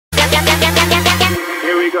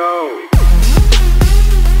Here we go.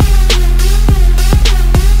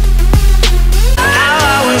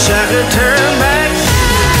 I wish I could turn back.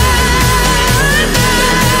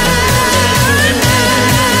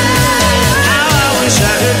 I wish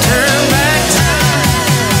I could turn back time.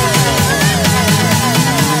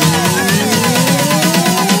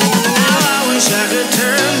 I wish I could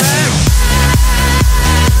turn back.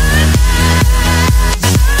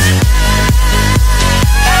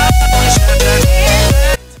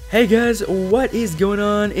 Hey guys, what is going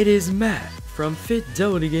on? It is Matt from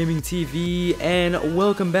Fidelity Gaming TV, and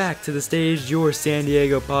welcome back to the stage, your San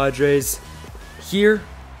Diego Padres, here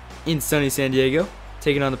in sunny San Diego,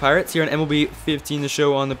 taking on the Pirates here on MLB 15, the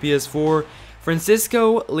show on the PS4.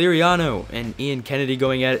 Francisco Liriano and Ian Kennedy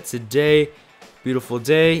going at it today. Beautiful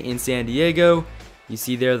day in San Diego. You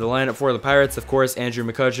see there the lineup for the Pirates, of course, Andrew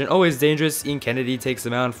McCutchen, always dangerous. Ian Kennedy takes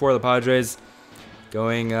the mound for the Padres,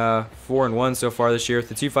 going 4-1 so far this year with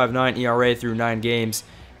a 2.59 ERA through 9 games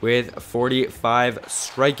with 45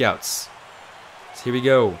 strikeouts. So here we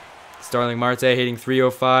go. Starling Marte hitting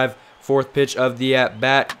 .305. Fourth pitch of the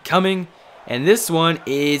at-bat coming. And this one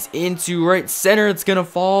is into right center. It's going to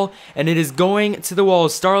fall, and it is going to the wall.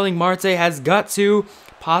 Starling Marte has got to,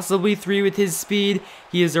 possibly 3 with his speed.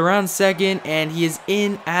 He is around second, and he is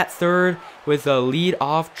in at third with a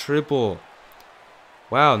lead-off triple.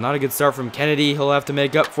 Wow, not a good start from Kennedy. He'll have to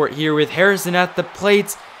make up for it here with Harrison at the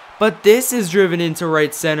plate. But this is driven into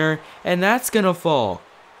right center, and that's going to fall.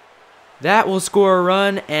 That will score a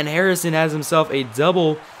run, and Harrison has himself a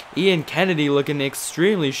double. Ian Kennedy looking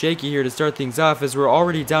extremely shaky here to start things off, as we're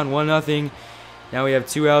already down 1-0. Now we have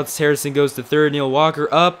 2 outs. Harrison goes to third. Neil Walker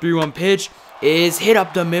up, 3-1 pitch is hit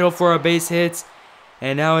up the middle for a base hit.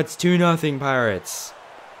 And now it's 2-0 Pirates.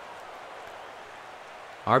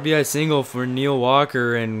 RBI single for Neil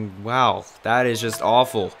Walker, and wow, that is just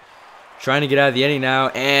awful. Trying to get out of the inning now,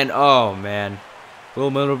 and oh man,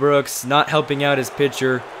 Will Middlebrooks not helping out his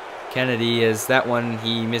pitcher Kennedy, as that one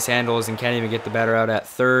he mishandles and can't even get the batter out at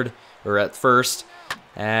third, or at first,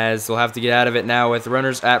 as we'll have to get out of it now with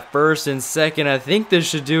runners at first and second. I think this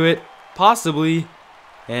should do it, possibly,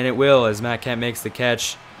 and it will, as Matt Kemp makes the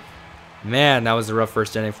catch. Man, that was a rough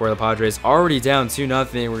first inning for the Padres. Already down 2-0.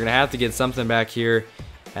 We're going to have to get something back here,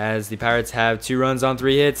 as the Pirates have 2 runs on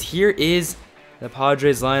 3 hits. Here is the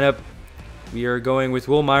Padres lineup. We are going with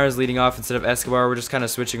Will Myers leading off instead of Escobar. We're just kind of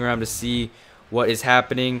switching around to see what is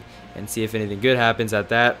happening and see if anything good happens at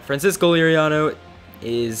that. Francisco Liriano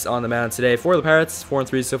is on the mound today for the Pirates.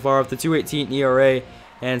 4-3 so far with the 2.18 ERA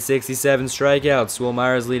and 67 strikeouts. Will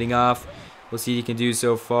Myers leading off. We'll see what he can do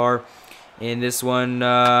so far in this one.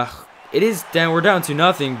 It is down. We're down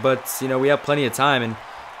 2-0, but you know we have plenty of time, and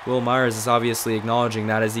Will Myers is obviously acknowledging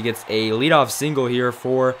that as he gets a leadoff single here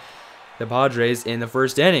for the Padres in the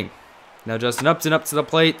first inning. Now Justin Upton up to the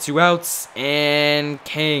plate, 2 outs, and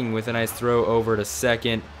King with a nice throw over to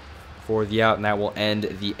second for the out, and that will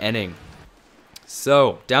end the inning.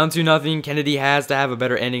 So down 2-0. Kennedy has to have a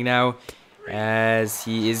better ending now, as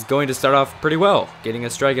he is going to start off pretty well, getting a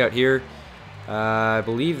strikeout here. I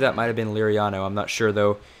believe that might have been Liriano. I'm not sure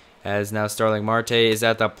though, as now Starling Marte is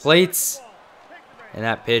at the plate. And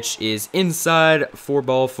that pitch is inside for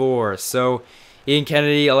ball 4. So Ian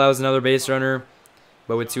Kennedy allows another base runner,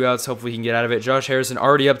 but with 2 outs, hopefully he can get out of it. Josh Harrison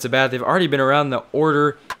already up to bat. They've already been around the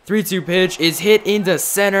order. 3-2 pitch is hit into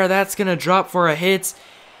center. That's going to drop for a hit,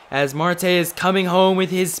 as Marte is coming home with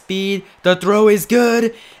his speed. The throw is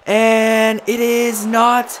good, and it is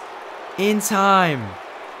not in time.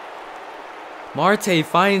 Marte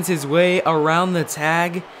finds his way around the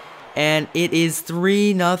tag, and it is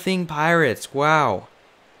 3-0 Pirates. Wow.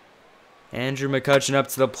 Andrew McCutchen up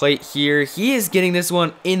to the plate here. He is getting this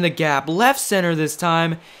one in the gap, left center this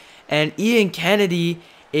time. And Ian Kennedy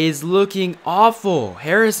is looking awful.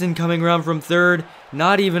 Harrison coming around from third.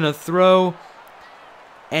 Not even a throw.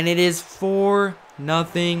 And it is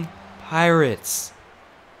 4-0 Pirates.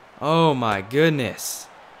 Oh my goodness.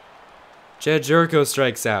 Jed Jerko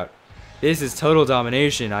strikes out. This is total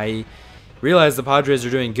domination. I realize the Padres are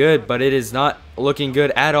doing good, but it is not looking good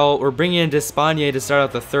at all. We're bringing in Despaigne to start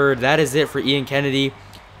out the third. That is it for Ian Kennedy.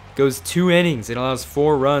 Goes 2 innings and allows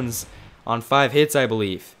 4 runs on 5 hits, I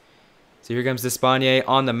believe. So here comes Despaigne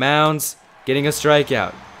on the mounds, getting a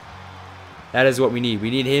strikeout. That is what we need. We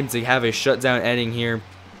need him to have a shutdown inning here,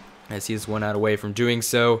 as he is 1 out away from doing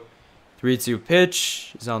so. 3-2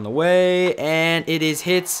 pitch is on the way, and it is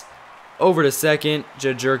hit over to second.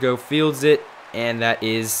 Jed Jerko fields it, and that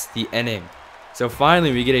is the inning. So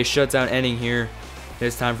finally we get a shutdown inning here,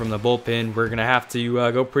 this time from the bullpen. We're going to have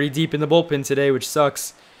to go pretty deep in the bullpen today, which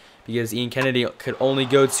sucks, because Ian Kennedy could only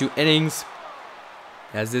go 2 innings.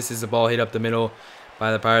 as this is a ball hit up the middle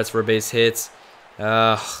by the Pirates for a base hit.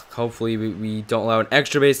 Hopefully we don't allow an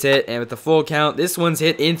extra base hit, and with the full count, this one's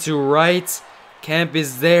hit into right. Kemp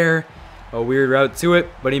is there. A weird route to it,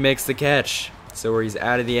 but he makes the catch. So he's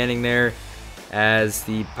out of the inning there, as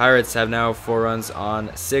the Pirates have now 4 runs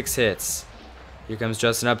on 6 hits. Here comes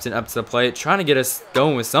Justin Upton up to the plate, trying to get us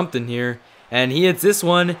going with something here. And he hits this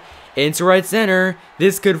one into right center.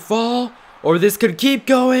 This could fall, or this could keep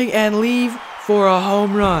going and leave for a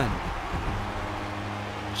home run.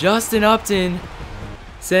 Justin Upton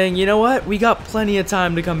saying, you know what? We got plenty of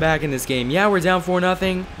time to come back in this game. Yeah, we're down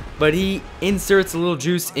 4-0, but he inserts a little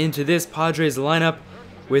juice into this Padres lineup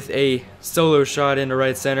with a solo shot into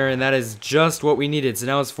right center, and that is just what we needed. So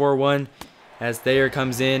now it's 4-1 as Thayer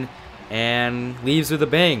comes in and leaves with a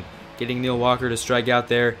bang, getting Neil Walker to strike out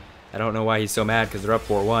there. I don't know why he's so mad because they're up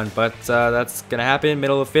 4-1, but that's going to happen.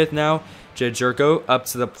 Middle of 5th now. Jed Jerko up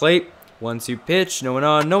to the plate. 1-2 pitch. No one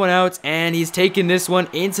on, no one out, and he's taking this one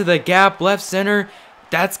into the gap, left center.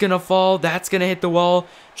 That's going to fall. That's going to hit the wall.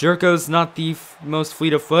 Jerko's not the most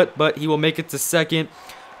fleet of foot, but he will make it to second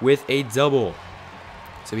with a double.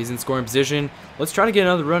 So he's in scoring position. Let's try to get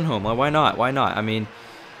another run home. Well, why not? Why not? I mean,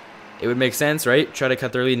 it would make sense, right? Try to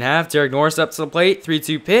cut their lead in half. Derek Norris up to the plate.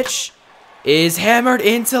 3-2 pitch is hammered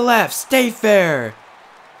into left. Stay fair.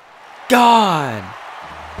 Gone.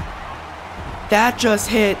 That just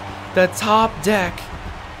hit the top deck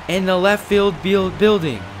in the left field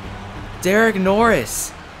building. Derek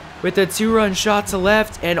Norris with a 2-run shot to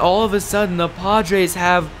left, and all of a sudden the Padres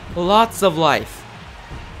have lots of life.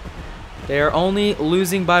 They are only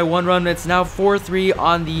losing by 1 run. It's now 4-3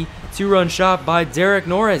 on the 2-run shot by Derek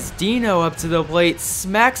Norris. Dino up to the plate,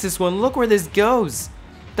 smacks this one. Look where this goes.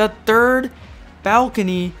 The 3rd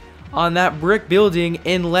balcony on that brick building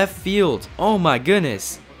in left field. Oh my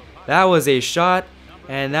goodness. That was a shot,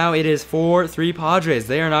 and now it is 4-3 Padres.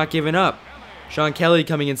 They are not giving up. Sean Kelly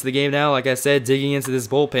coming into the game now, like I said, digging into this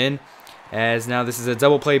bullpen, as now this is a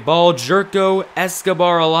double play ball. Jerko,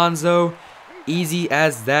 Escobar, Alonso, easy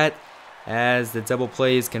as that, as the double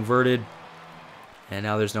play is converted. And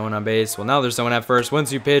now there's no one on base. Well, now there's someone at first.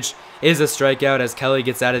 1-2 pitch is a strikeout as Kelly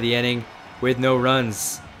gets out of the inning with no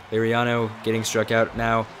runs. Liriano getting struck out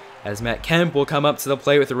now, as Matt Kemp will come up to the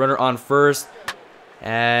plate with a runner on first,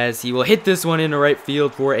 as he will hit this one into right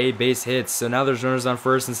field for a base hit. So now there's runners on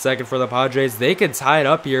first and second for the Padres. They could tie it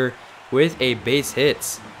up here with a base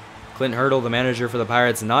hit. Clint Hurdle, the manager for the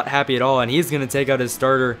Pirates, not happy at all, and he's going to take out his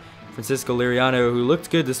starter, Francisco Liriano, who looked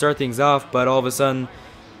good to start things off, but all of a sudden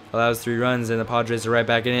allows 3 runs, and the Padres are right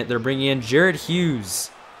back in it. They're bringing in Jared Hughes,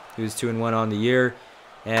 who's 2-1 on the year,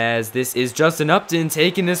 as this is Justin Upton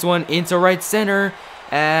taking this one into right center,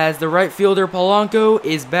 as the right fielder Polanco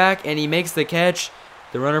is back, and he makes the catch.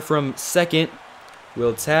 The runner from second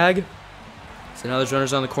will tag. So now there's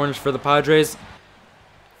runners on the corners for the Padres.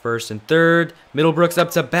 First and third. Middlebrooks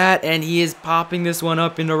up to bat, and he is popping this one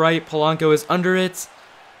up into right. Polanco is under it,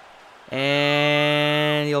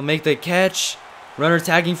 and he'll make the catch. Runner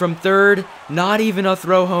tagging from third. Not even a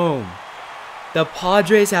throw home. The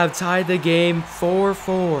Padres have tied the game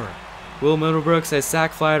 4-4. Will Middlebrooks has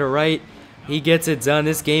sac fly to right. He gets it done.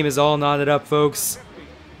 This game is all knotted up, folks.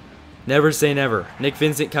 Never say never. Nick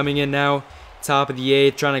Vincent coming in now, top of the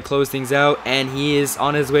 8th, trying to close things out, and he is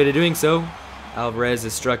on his way to doing so. Alvarez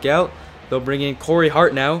is struck out. They'll bring in Corey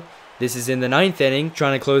Hart now. This is in the 9th inning,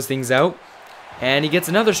 trying to close things out, and he gets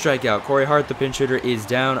another strikeout. Corey Hart, the pinch hitter, is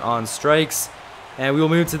down on strikes, and we will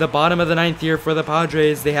move to the bottom of the 9th here for the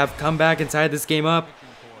Padres. They have come back and tied this game up,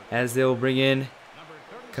 as they'll bring in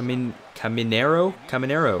Caminero.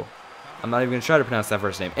 I'm not even going to try to pronounce that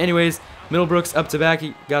first name. Anyways, Middlebrooks up to back.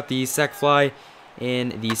 He got the sac fly in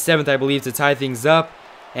the 7th, I believe, to tie things up.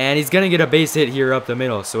 And he's going to get a base hit here up the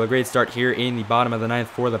middle. So a great start here in the bottom of the 9th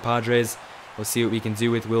for the Padres. We'll see what we can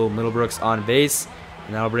do with Will Middlebrooks on base.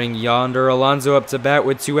 And that'll bring Yonder Alonso up to bat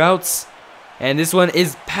with 2 outs. And this one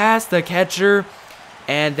is past the catcher.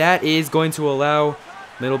 And that is going to allow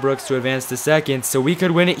Middlebrooks to advance to second. So we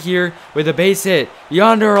could win it here with a base hit.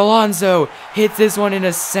 Yonder Alonso hits this one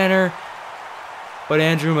into center, but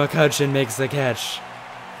Andrew McCutcheon makes the catch.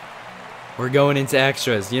 We're going into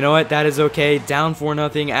extras. You know what? That is okay. Down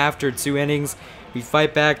 4-0 after 2 innings. We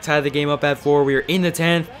fight back, tie the game up at 4. We are in the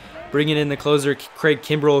 10th, bringing in the closer, Craig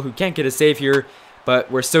Kimbrell, who can't get a save here, but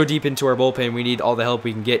we're so deep into our bullpen, we need all the help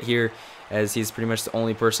we can get here, as he's pretty much the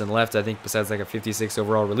only person left, I think, besides like a 56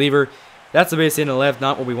 overall reliever. That's the base hit in the left,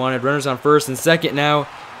 not what we wanted. Runners on first and second now,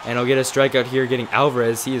 and he'll get a strikeout here, getting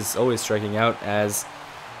Alvarez. He is always striking out, as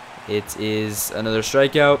it is another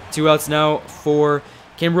strikeout. 2 outs now for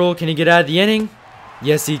Kimbrell. Can he get out of the inning?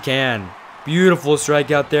 Yes, he can. Beautiful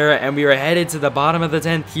strikeout there, and we are headed to the bottom of the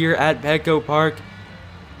 10th here at Petco Park.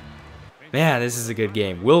 Man, this is a good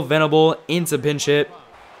game. Will Venable into pinch hit.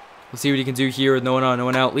 We'll see what he can do here with no one on, no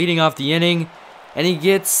one out, leading off the inning, and he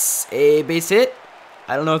gets a base hit.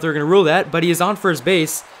 I don't know if they're going to rule that, but he is on first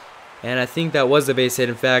base, and I think that was a base hit,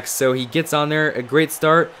 in fact, so he gets on there. A great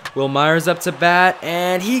start. Will Myers up to bat,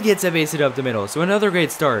 and he gets a base hit up the middle, so another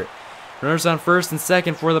great start. Runners on first and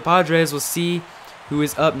second for the Padres. We'll see who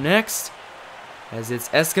is up next, as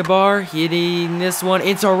it's Escobar hitting this one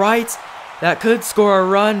into right. That could score a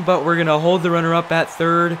run, but we're going to hold the runner up at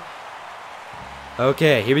third.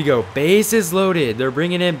 Okay, here we go. Bases loaded. They're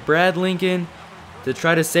bringing in Brad Lincoln to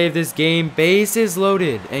try to save this game. Bases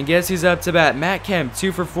loaded. And guess who's up to bat? Matt Kemp,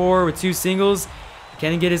 2 for 4 with 2 singles.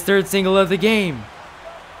 Can he get his 3rd single of the game?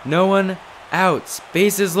 No one out.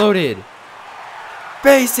 Bases loaded.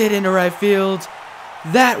 Base hit into right field.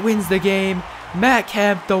 That wins the game. Matt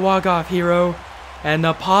Kemp, the walk-off hero. And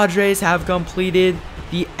the Padres have completed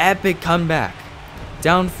the epic comeback.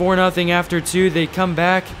 Down 4-0 after 2. They come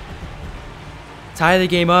back, tie the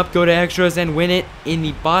game up, go to extras, and win it in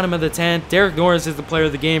the bottom of the 10th. Derek Norris is the player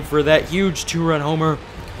of the game for that huge 2-run homer.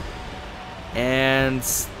 And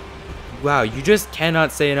wow, you just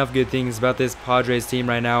cannot say enough good things about this Padres team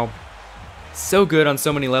right now. So good on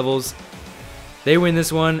so many levels. They win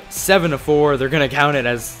this one 7-4. They're going to count it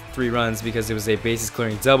as 3 runs because it was a bases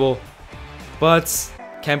clearing double. But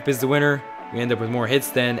Kemp is the winner. We end up with more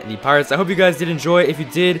hits than the Pirates. I hope you guys did enjoy. If you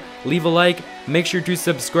did, leave a like. Make sure to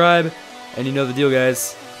subscribe. And you know the deal,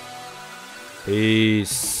 guys.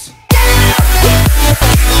 Peace.